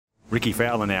Rickie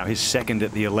Fowler now, his second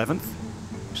at the 11th.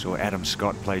 Saw Adam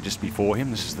Scott play just before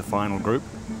him. This is the final group.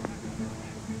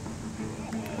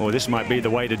 Oh, this might be the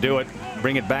way to do it.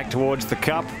 Bring it back towards the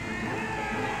cup.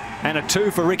 And a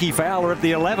 2 for Rickie Fowler at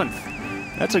the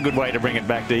 11th. That's a good way to bring it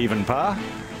back to even par.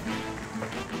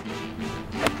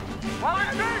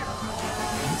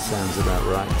 That sounds about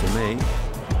right to me.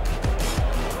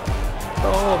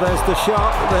 Oh, there's the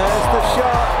shot. There's the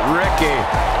shot. Rickie.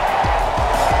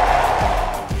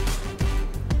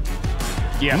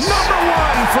 Yes. Number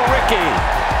 1 for Rickie.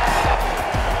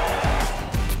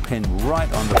 Pin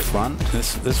right on the front.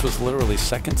 This was literally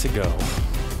seconds ago.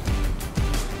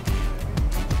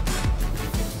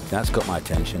 That's got my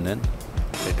attention then.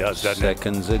 It does, doesn't it?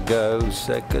 Seconds ago,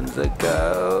 seconds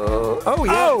ago. Oh,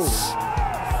 yes!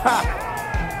 Oh.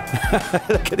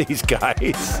 Look at these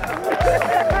guys.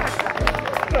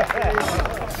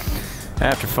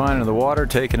 After finding the water,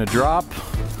 taking a drop.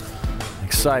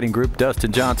 Exciting group.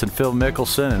 Dustin Johnson, Phil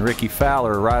Mickelson, and Rickie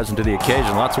Fowler rising to the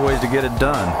occasion. Lots of ways to get it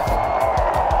done.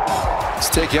 Let's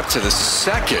take you up to the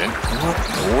second. What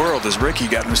in the world has Rickie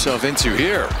gotten himself into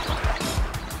here?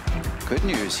 Good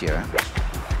news here.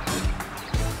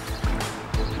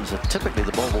 So typically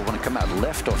the ball will want to come out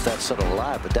left off that sort of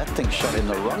lie, but that thing shot in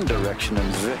the wrong direction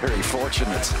and very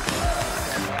fortunate.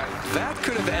 That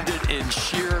could have ended in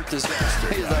sheer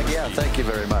disaster. He's like, yeah, thank you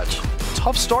very much.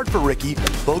 Tough start for Rickie,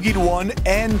 bogeyed 1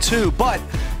 and 2, but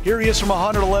here he is from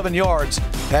 111 yards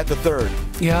at the 3rd.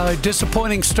 Yeah, a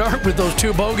disappointing start with those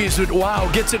 2 bogeys, but wow,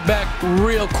 gets it back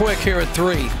real quick here at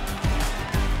 3.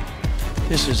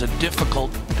 This is a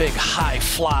difficult, big, high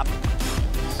flop.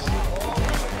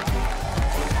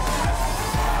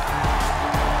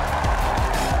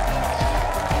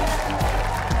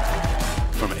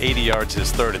 From 80 yards,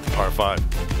 his 3rd at the par 5.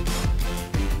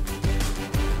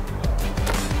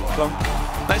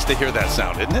 Nice to hear that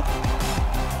sound, isn't it?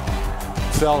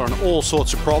 Fowler in all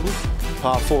sorts of problems.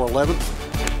 Par 4 11th.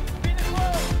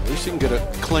 At least he can get a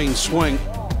clean swing.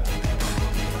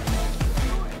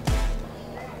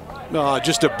 Oh,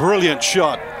 just a brilliant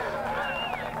shot.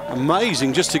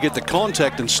 Amazing just to get the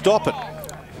contact and stop it.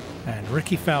 And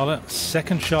Rickie Fowler,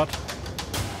 second shot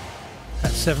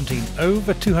at 17,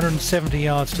 over 270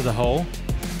 yards to the hole.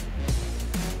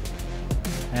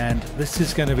 And this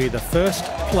is going to be the first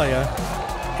player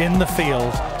in the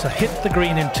field to hit the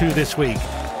green in 2 this week.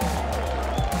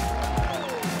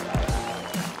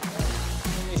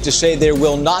 To say there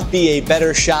will not be a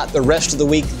better shot the rest of the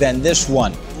week than this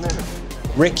one.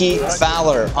 Rickie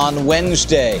Fowler on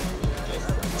Wednesday.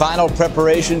 Final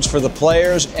preparations for the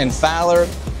players, and Fowler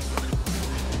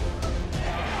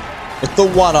with the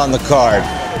 1 on the card.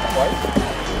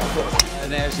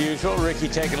 And as usual, Rickie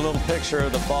taking a little picture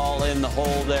of the ball in the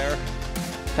hole there.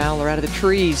 Fowler out of the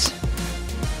trees.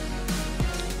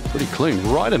 Pretty clean,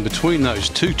 right in between those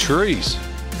 2 trees.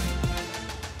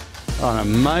 An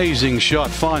amazing shot,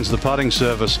 finds the putting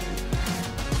surface.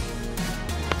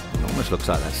 It almost looks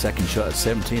like that second shot at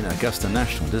 17 at Augusta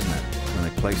National, doesn't it? When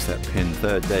they place that pin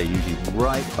 3rd day, usually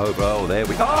right over. Oh, there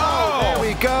we go. Oh, there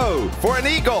we go for an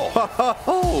eagle.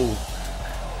 Oh.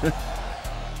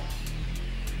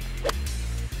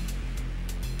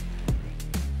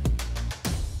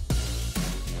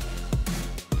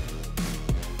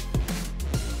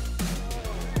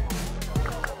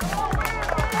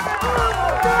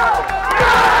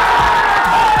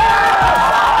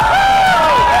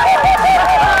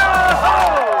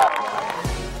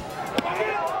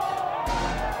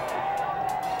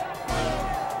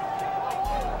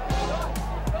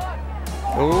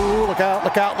 Oh, look out,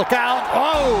 look out, look out.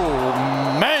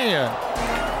 Oh, man.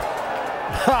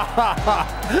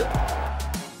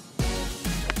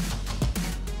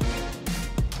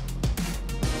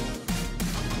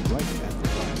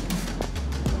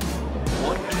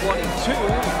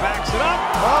 Backs it up.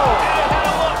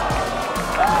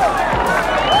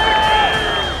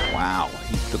 Wow,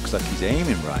 he looks like he's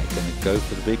aiming right. Going to go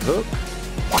for the big hook.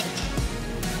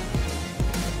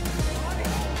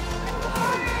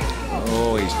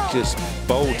 Oh, he's just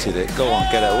bolted it. Go on,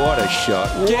 get it. What a shot.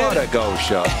 What a goal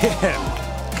shot.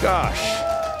 Gosh.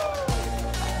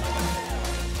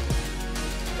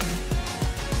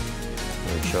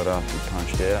 Great shot after he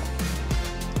punched out.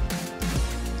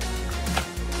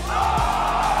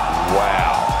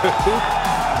 Wow.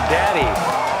 Daddy.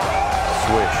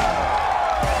 Swish.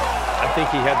 I think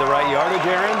he had the right yardage,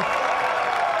 Aaron.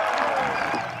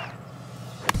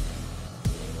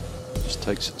 Just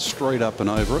takes it straight up and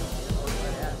over it.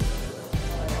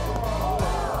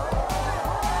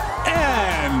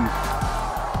 And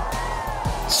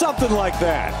something like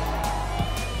that.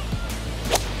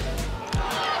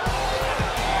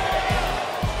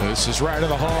 This is right of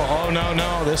the hole. Oh, no,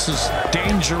 no. This is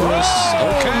dangerous.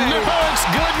 Oh, okay. no, it's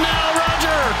good now,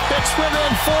 Roger. It's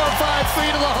within 4 or 5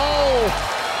 feet of the hole.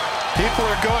 People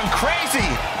are going crazy.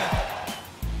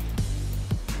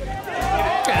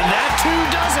 And that too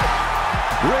does it.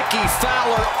 Rickie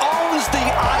Fowler owns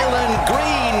the Island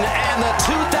Green and the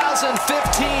 2015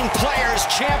 Players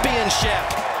Championship.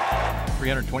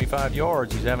 325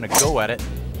 yards. He's having a go at it.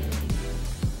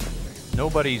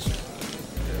 Nobody's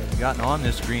gotten on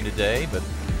this green today, but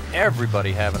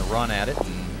everybody having a run at it.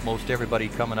 And most everybody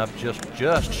coming up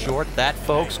just short. That,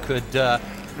 folks, could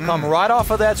come right off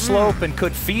of that slope and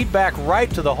could feed back right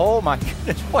to the hole. My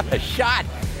goodness, what a shot.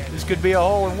 This could be a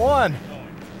hole-in-one.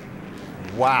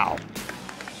 Wow.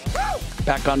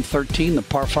 Back on 13, the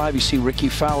par 5, you see Rickie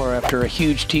Fowler after a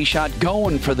huge tee shot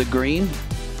going for the green.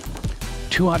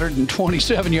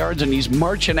 227 yards, and he's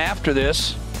marching after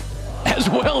this. As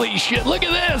well he should. Look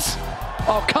at this.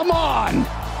 Oh, come on.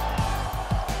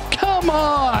 Come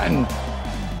on.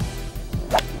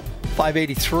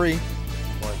 583.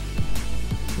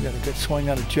 We got a good swing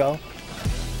out of Joe.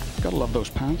 Gotta love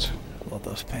those pants. Love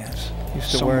those pants.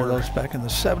 Used to wear those back in the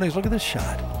 70s. Look at this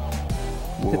shot.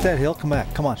 Whoa. Hit that hill. Come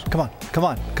back. Come on. Come on. Come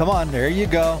on. Come on. There you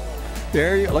go.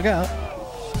 There you. Look out.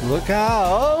 Look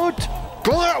out.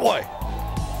 Go that way.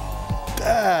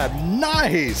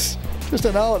 Nice. Just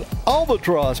an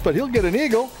albatross, but he'll get an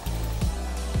eagle.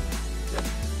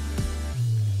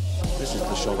 This is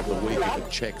the shot of the week if it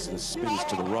checks and spins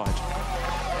to the right.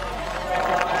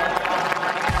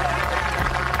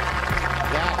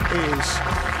 That is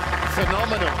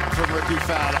phenomenal from Rickie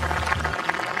Fowler.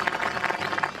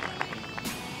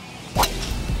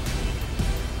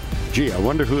 Gee, I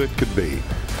wonder who it could be.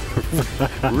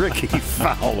 Rickie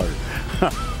Fowler.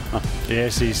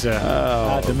 Yes, he's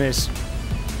hard to miss.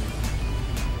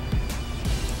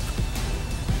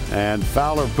 And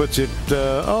Fowler puts it,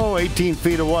 18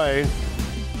 feet away.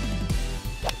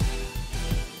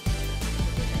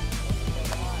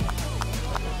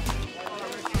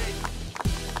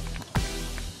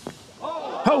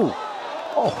 Oh,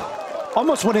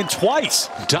 almost went in twice.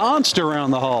 Danced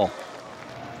around the hole.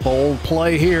 Bold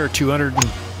play here,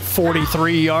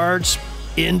 243 yards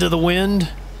into the wind.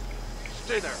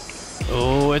 Stay there.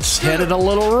 Oh, it's headed a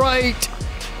little right.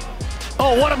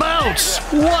 Oh, what a bounce!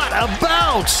 What a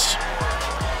bounce!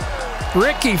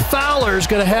 Rickie Fowler's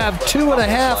going to have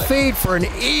 2.5 feet for an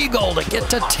eagle to get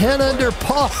to 10 under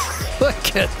par.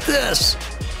 Look at this.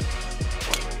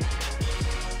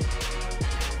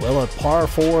 Well, a par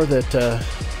 4 that a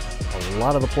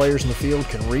lot of the players in the field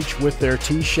can reach with their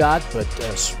tee shot, but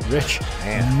Rich,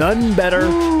 none better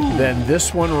than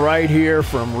this one right here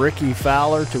from Rickie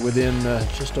Fowler to within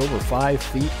just over 5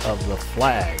 feet of the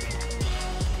flag.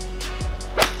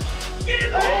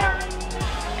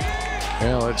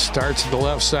 Well, it starts at the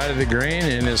left side of the green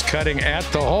and is cutting at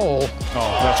the hole.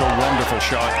 Oh, that's a wonderful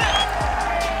shot.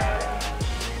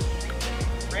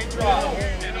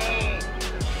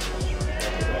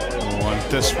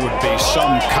 This would be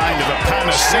some kind of a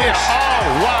panacea.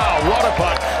 Oh, wow, what a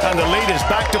putt. And the lead is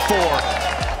back to 4.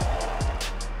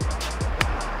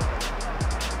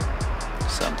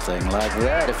 Something like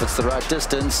that if it's the right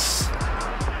distance.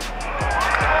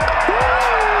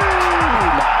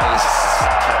 Nice.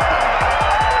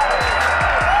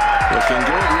 Looking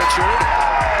good, Richard.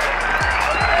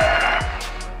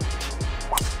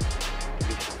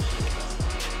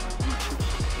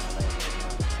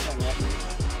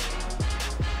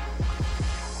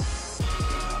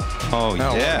 Oh,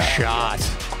 yeah. Shot.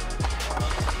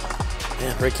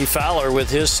 Yeah, Rickie Fowler with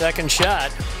his second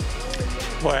shot.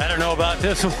 Boy, I don't know about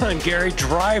this one, Gary.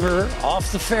 Driver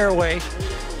off the fairway.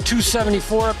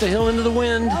 274 up the hill into the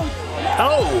wind.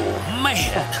 Oh,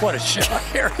 man. What a shot.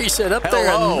 Gary said up there.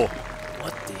 And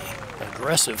what the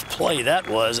aggressive play that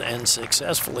was, and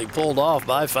successfully pulled off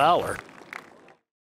by Fowler.